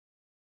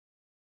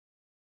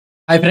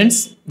Hi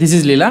friends, this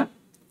is Leela.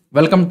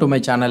 Welcome to my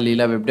channel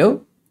Leela WebDev.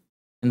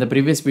 In the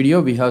previous video,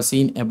 we have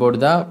seen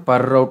about the per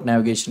route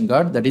navigation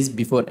guard, that is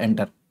before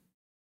enter.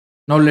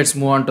 Now let's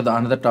move on to the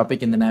another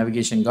topic in the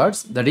navigation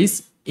guards, that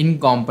is in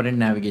component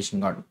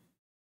navigation guard.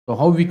 So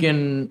how we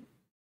can,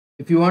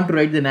 if you want to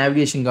write the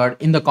navigation guard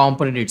in the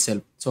component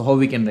itself, so how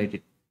we can write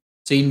it.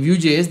 So in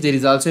Vue.js, there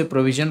is also a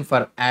provision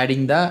for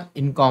adding the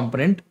in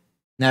component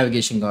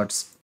navigation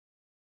guards.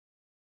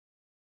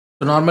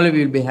 So normally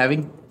we will be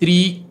having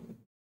three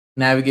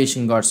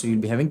navigation guards. We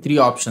will be having three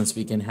options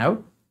we can have.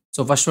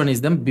 So first one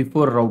is the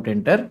before route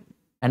enter,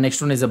 and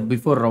next one is the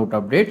before route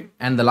update,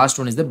 and the last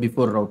one is the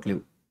before route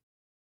leave.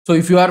 So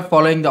if you are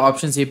following the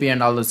options API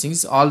and all those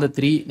things, all the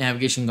three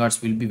navigation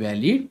guards will be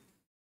valid.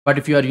 But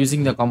if you are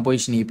using the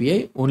composition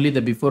API, only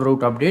the before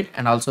route update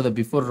and also the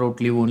before route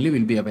leave only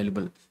will be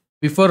available.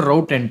 Before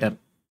route enter,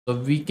 so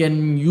we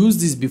can use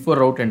this before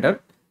route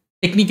enter.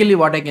 Technically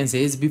what I can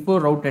say is before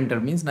route enter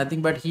means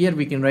nothing but here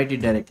we can write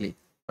it directly.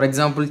 For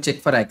example, check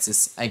for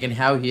access. I can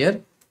have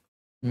here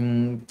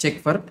check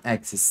for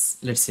access.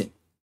 Let's say,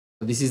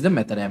 so this is the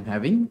method I am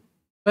having.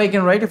 So I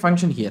can write a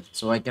function here.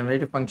 So I can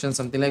write a function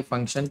something like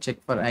function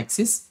check for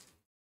access.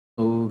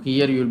 So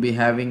here you will be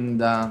having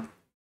the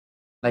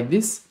like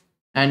this,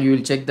 and you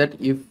will check that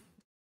if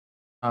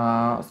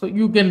so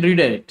you can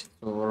redirect.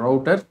 So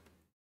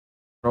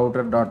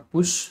router dot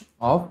push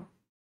of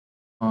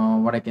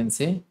what I can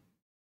say.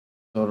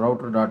 So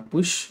router dot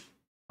push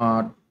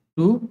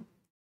to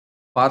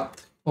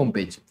path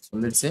homepage. So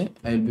let's say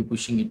I will be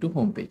pushing it to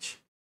homepage.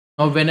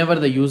 Now whenever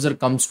the user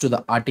comes to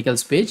the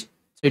articles page,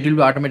 so it will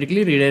be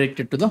automatically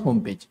redirected to the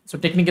homepage. So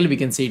technically we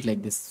can say it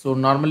like this. So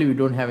normally we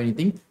don't have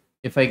anything.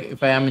 If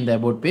I am in the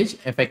about page,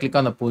 if I click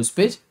on the post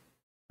page,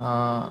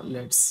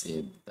 let's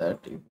say that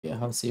if we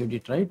have saved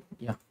it right,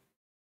 yeah,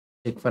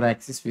 check for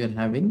access we are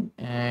having,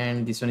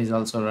 and this one is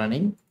also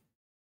running.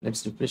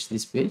 Let's refresh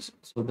this page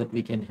so that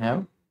we can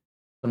have.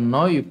 So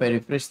now if I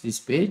refresh this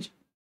page,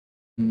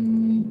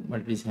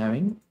 what it is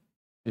having,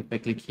 if I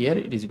click here,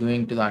 it is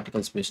going to the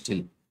articles page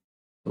still.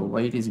 So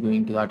why it is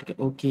going to the article?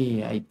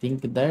 Okay, I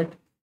think that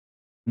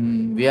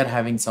we are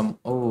having some,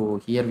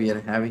 here we are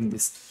having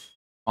this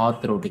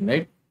auth routing,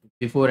 right?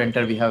 Before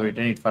enter we have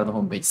written it for the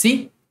home page.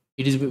 See,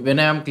 it is when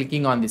I am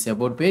clicking on this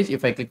about page,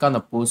 if I click on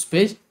the post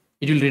page,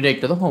 it will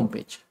redirect to the home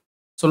page.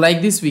 So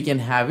like this we can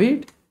have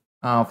it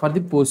for the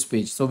post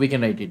page, so we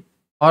can write it.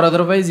 Or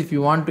otherwise, if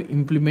you want to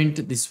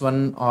implement this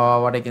one,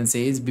 what I can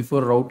say is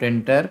before route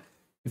enter.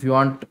 If you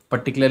want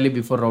particularly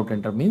before route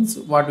enter means,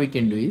 what we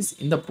can do is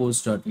in the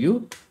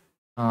post.vue,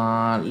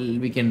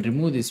 we can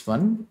remove this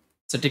one.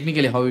 So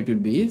technically how it will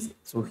be is,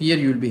 so here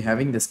you will be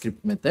having the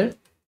script method,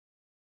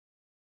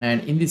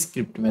 and in this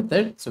script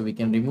method, so we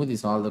can remove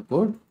this all the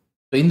code.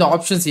 So in the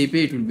options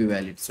API it will be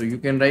valid. So you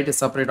can write a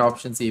separate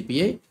options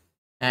API,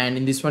 and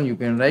in this one you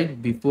can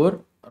write before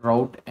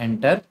route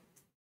enter,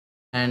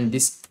 and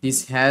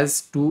this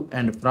has to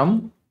and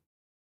from,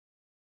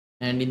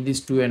 and in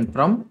this to and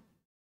from,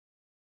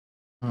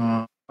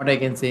 what I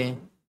can say,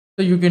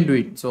 so you can do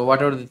it. So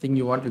whatever the thing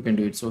you want, you can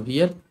do it. So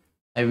here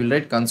I will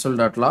write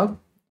console.log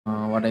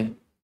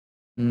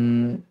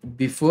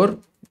before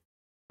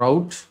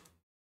route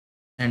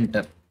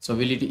enter. So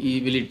will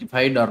it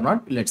hide or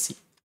not? Let's see.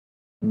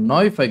 Now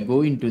if I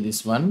go into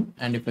this one,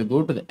 and if I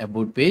go to the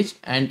about page,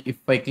 and if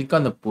I click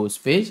on the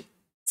post page,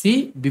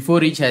 see,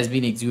 before each has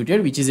been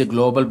executed, which is a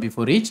global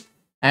before each,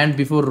 and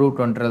before route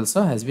enter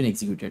also has been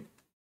executed.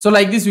 So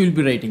like this we will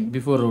be writing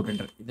before route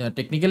enter.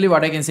 Technically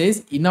what I can say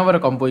is, in our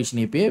composition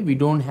API we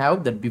don't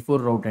have that before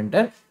route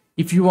enter.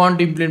 If you want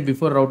to implement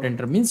before route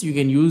enter means, you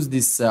can use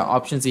this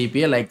options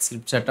API like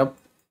script setup.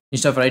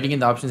 Instead of writing in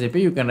the options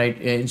API, you can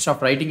write instead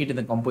of writing it in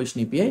the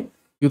composition API,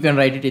 you can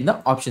write it in the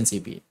options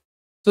API.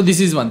 So this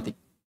is one thing.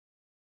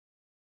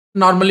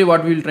 Normally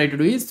what we will try to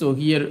do is, so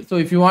here, so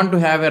if you want to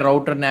have a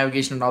router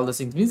navigation and all the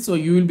things means, so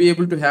you will be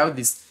able to have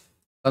this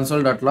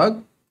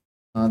console.log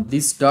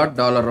this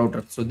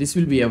 $router. So this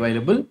will be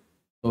available.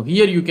 So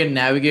here you can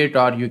navigate,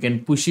 or you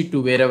can push it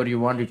to wherever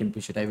you want. You can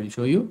push it. I will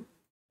show you.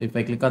 If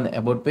I click on the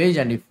about page,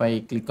 and if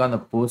I click on the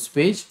post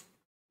page,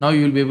 now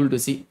you will be able to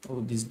see,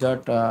 this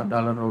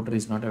 $router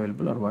is not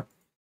available, or what,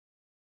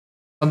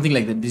 something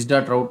like that. This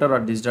 .router or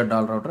this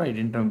 $router, I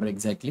didn't remember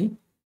exactly.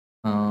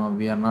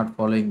 We are not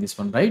following this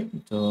one, right?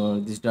 So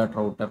this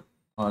 .router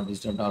or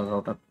this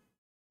 $router,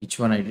 which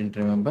one I didn't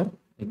remember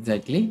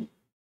exactly.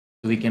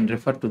 So we can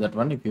refer to that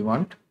one if you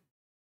want.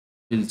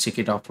 We'll check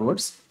it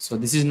afterwards. So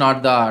this is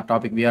not the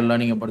topic. We are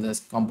learning about this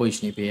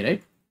composition API,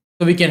 right?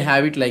 So we can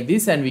have it like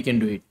this, and we can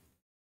do it.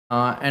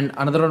 And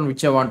another one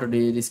which I want to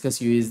discuss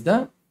you is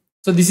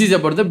so this is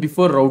about the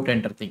before route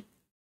enter thing.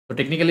 So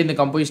technically in the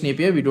composition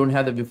API, we don't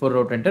have the before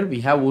route enter.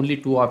 We have only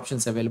two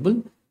options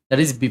available. That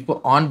is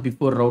before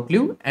route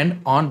leave and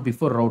on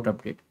before route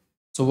update.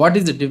 So what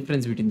is the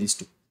difference between these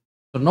two?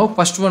 So now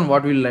first one,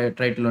 what we'll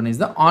try to learn is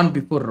the on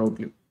before route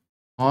leave.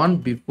 On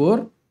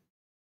before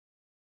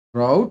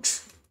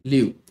route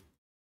leave.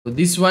 So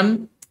this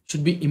one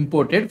should be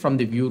imported from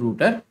the Vue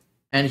router,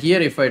 and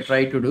here if I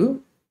try to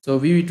do, so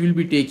it will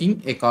be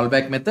taking a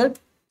callback method.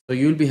 So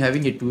you will be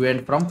having a to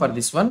and from for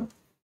this one,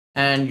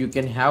 and you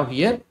can have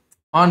here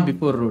on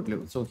before route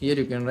leave. So here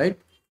you can write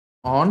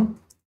on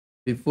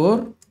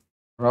before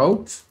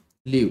route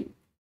leave.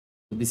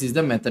 So this is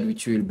the method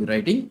which we will be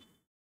writing.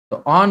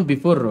 So on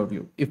before route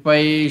leave. If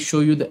I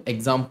show you the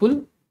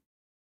example,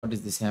 what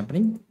is this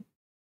happening?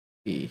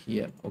 Okay,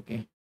 here.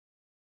 Okay,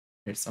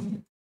 let's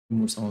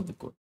remove some of the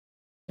code.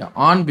 Yeah,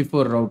 on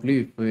before route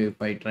leave.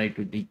 If I try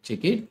to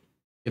check it,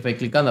 if I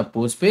click on the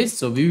post page,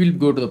 so we will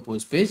go to the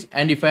post page,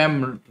 and if I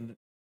am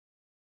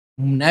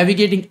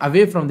navigating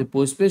away from the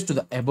post page to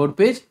the about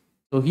page,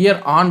 so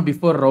here on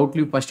before route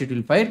leave, first it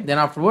will fire, then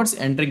afterwards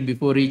entering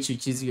before each,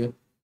 which is here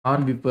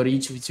on before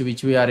each,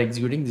 which we are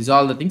executing, these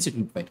all the things it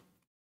will fire.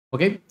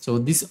 Okay, so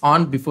this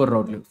on before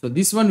route leave, so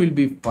this one will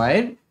be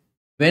fired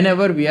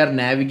whenever we are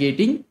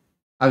navigating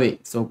away.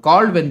 So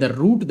called when the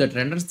route that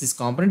renders this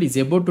component is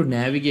about to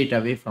navigate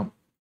away from.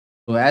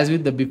 So as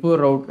with the before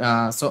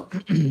route, so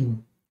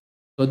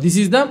this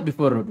is the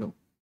before route leave.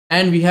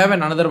 And we have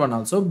another one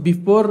also,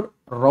 before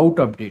route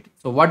update.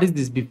 So what is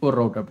this before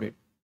route update?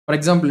 For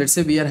example, let's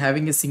say we are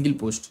having a single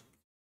post.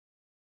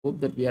 Hope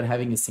that we are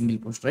having a single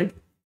post, right?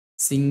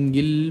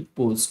 Single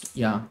post,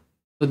 yeah.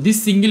 So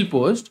this single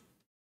post,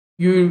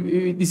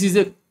 this is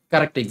a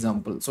correct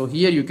example. So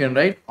here you can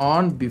write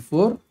on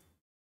before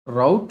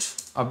route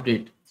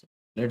update. So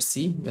let's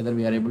see whether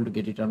we are able to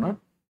get it or not.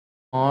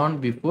 On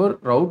before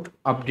route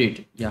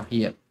update, yeah,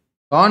 here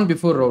on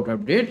before route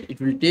update, it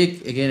will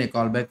take again a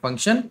callback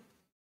function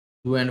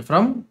to and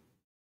from.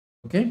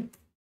 Okay,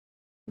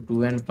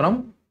 to and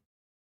from,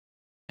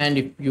 and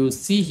if you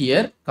see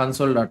here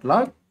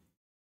console.log,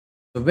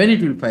 so when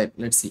it will fire,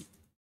 let's see,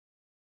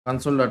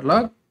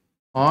 console.log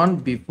on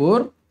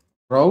before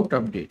route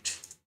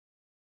update.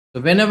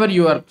 So whenever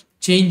you are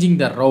changing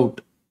the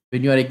route,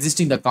 when you are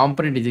existing, the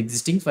component is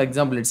existing. For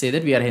example, let's say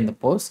that we are in the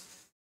post.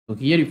 So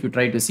here if you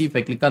try to see, if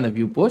I click on the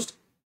view post,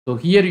 so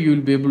here you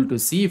will be able to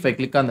see, if I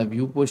click on the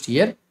view post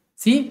here,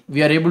 see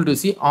we are able to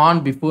see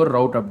on before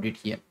route update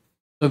here.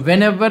 So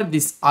whenever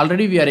this,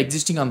 already we are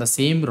existing on the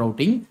same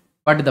routing,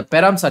 but the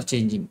params are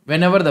changing.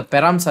 Whenever the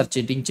params are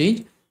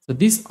change, so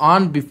this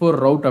on before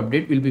route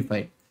update will be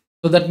fired.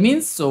 So that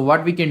means, so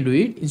what we can do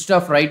it,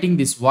 instead of writing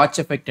this watch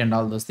effect and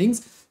all those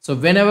things, so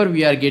whenever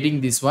we are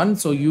getting this one,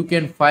 so you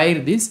can fire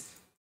this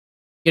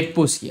get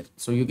post here.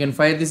 So you can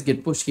fire this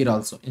get post here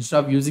also,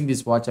 instead of using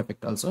this watch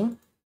effect also.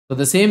 So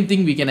the same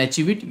thing we can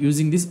achieve it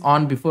using this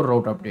on before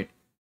route update.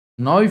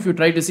 Now if you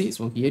try to see,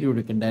 so here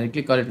you can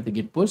directly call it with the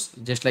get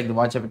post, just like the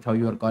watch effect how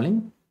you are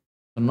calling.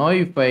 So now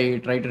if I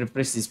try to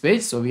refresh this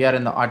page, so we are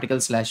in the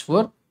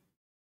article/4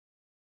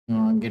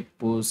 get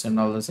post and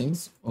all those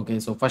things. Okay,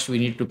 so first we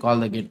need to call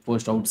the get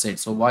post outside,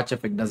 so watch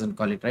effect doesn't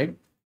call it, right?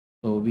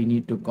 So we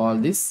need to call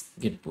this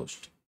get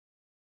post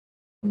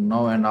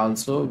now, and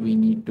also we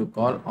need to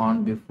call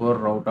on before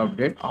route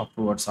update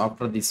afterwards,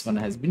 after this one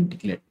has been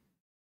declared.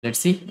 Let's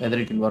see whether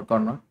it will work or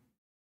not.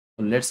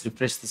 So let's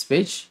refresh this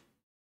page.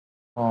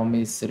 Form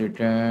is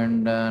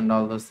returned and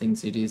all those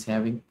things. It is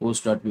having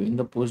post.view. In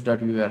the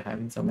post.view we are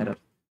having some error.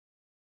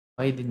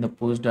 Why in the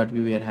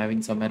post.view we are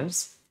having some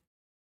errors?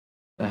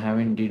 I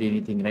haven't did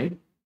anything, right?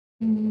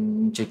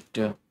 Checked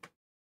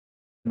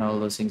and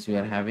all those things we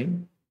are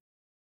having.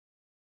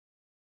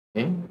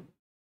 Okay,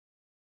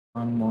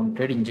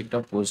 unmounted inject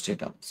of post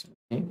data.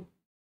 Okay,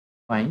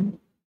 fine.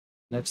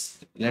 Let's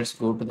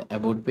go to the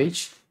about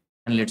page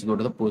and let's go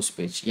to the post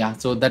page. Yeah,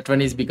 so that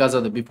one is because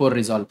of the before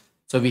resolve.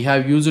 So we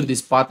have used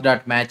this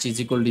path.match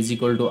is equal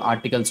to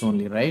articles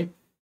only, right?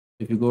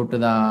 If you go to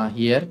the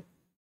here,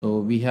 so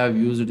we have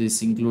used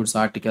this includes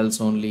articles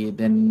only,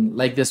 then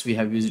like this we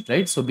have used it,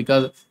 right? So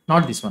because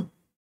not this one,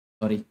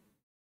 sorry,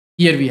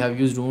 here we have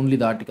used only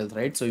the articles,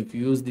 right? So if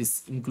you use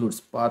this includes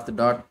path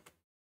dot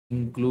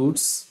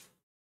includes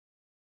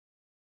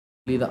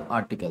only the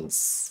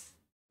articles,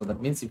 so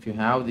that means if you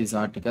have these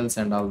articles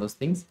and all those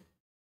things,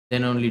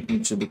 then only it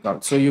needs to be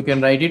called. So you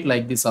can write it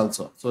like this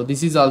also. So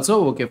this is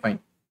also okay, fine.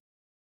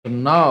 So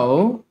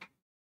now,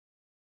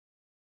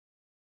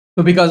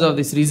 so because of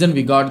this reason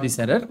we got this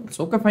error.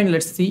 So okay, fine,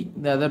 let's see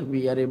the other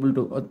we are able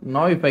to.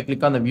 Now if I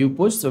click on the view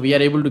post, so we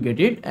are able to get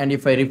it, and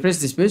if I refresh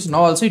this page,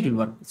 now also it will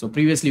work. So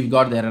previously we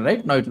got the error,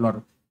 right? Now it will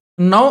work.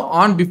 Now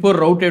on before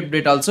route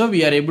update also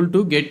we are able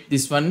to get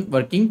this one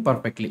working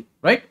perfectly,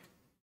 right?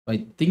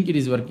 I think it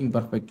is working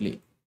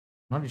perfectly.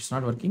 Not, it's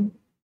not working.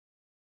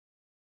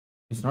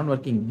 It's not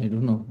working. I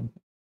don't know.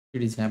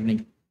 It is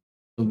happening.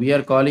 So we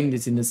are calling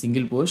this in the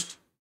single post.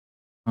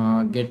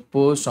 Get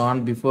post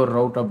on before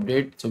route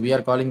update. So we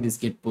are calling this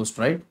get post,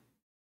 right?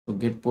 So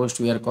get post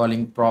we are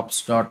calling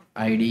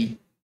props.id.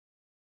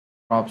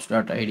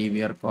 Props.id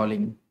we are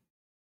calling.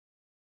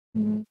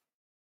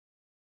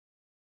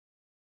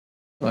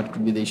 What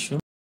could be the issue?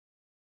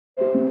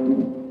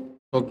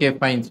 Okay,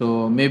 fine.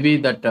 So maybe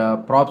that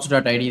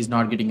props.id is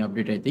not getting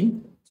updated, I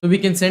think. So we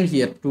can send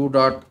here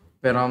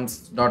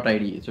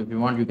to.params.id. So if you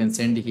want, you can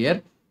send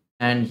here,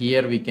 and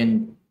here we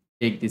can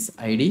take this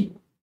ID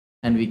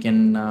and we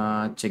can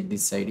check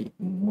this ID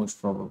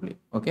most probably.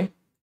 Okay,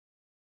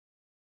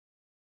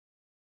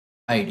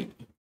 ID,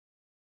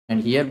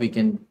 and here we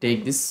can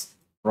take this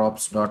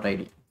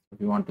props.id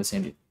if you want to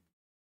send it.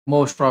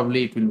 Most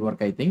probably it will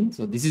work, I think.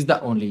 So this is the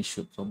only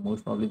issue. So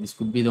most probably this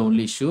could be the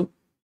only issue.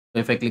 So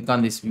if I click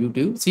on this view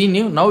to see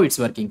now it's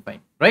working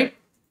fine, right?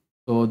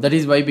 So that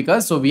is why,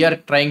 because so we are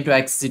trying to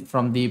access it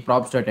from the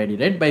props.id,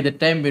 right? By the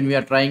time when we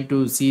are trying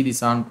to see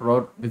this on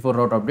before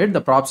route update,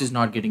 the props is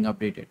not getting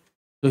updated.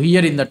 So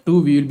here in the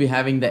two, we will be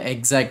having the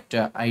exact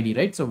ID,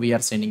 right? So we are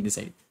sending this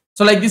ID.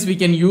 So like this, we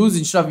can use,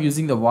 instead of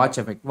using the watch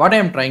effect, what I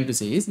am trying to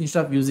say is,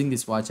 instead of using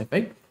this watch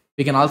effect,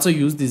 we can also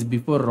use this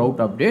before route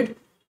update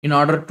in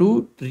order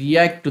to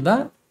react to the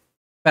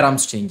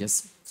params changes.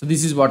 So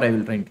this is what I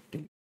will try to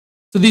tell you.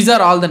 So these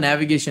are all the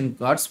navigation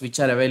cards which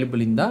are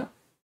available in the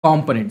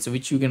components,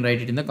 which you can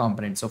write it in the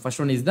component. So first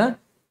one is the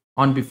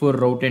on before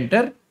route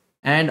enter,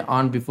 and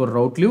on before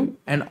route leave,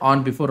 and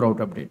on before route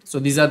update. So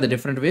these are the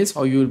different ways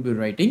how you will be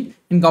writing.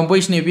 In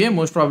composition API,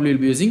 most probably you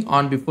will be using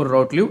on before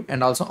route leave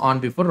and also on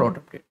before route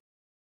update.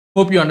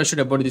 Hope you understood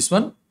about this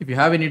one. If you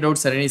have any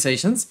doubts or any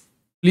suggestions,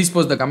 please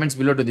post the comments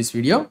below to this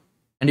video.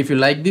 And if you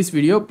like this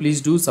video, please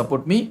do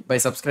support me by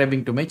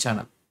subscribing to my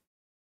channel.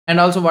 And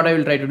also what I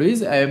will try to do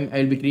is I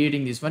will be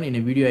creating this one in a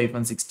video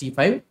iPhone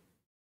 65.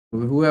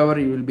 Whoever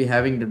you will be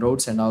having the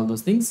doubts and all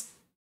those things,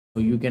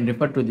 so you can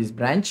refer to this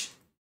branch.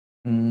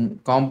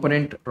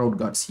 Component route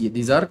guards. Here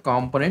these are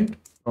component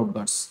route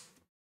guards.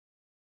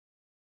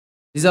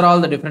 These are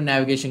all the different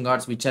navigation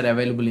guards which are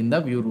available in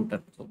the Vue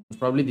router. So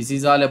probably this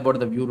is all about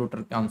the Vue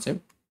router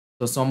concept.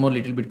 So some more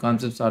little bit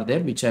concepts are there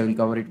which I will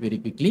cover it very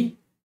quickly,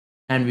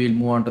 and we will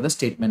move on to the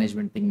state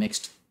management thing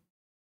next.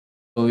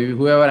 So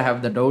whoever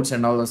have the doubts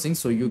and all those things,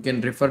 so you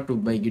can refer to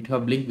my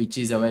GitHub link which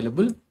is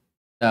available.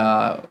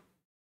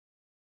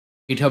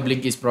 GitHub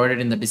link is provided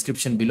in the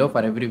description below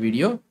for every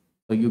video.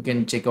 So you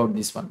can check out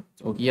this one.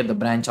 So here the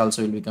branch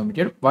also will be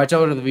committed.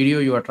 Whichever the video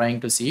you are trying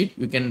to see it,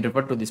 you can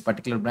refer to this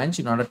particular branch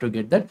in order to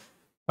get that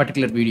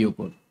particular video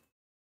code.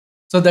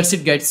 So that's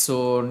it, guys.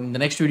 So in the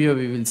next video,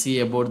 we will see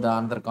about the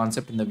another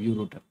concept in the Vue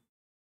router.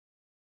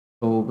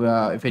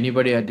 So if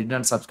anybody did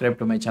not subscribe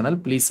to my channel,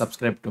 please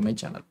subscribe to my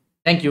channel.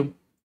 Thank you.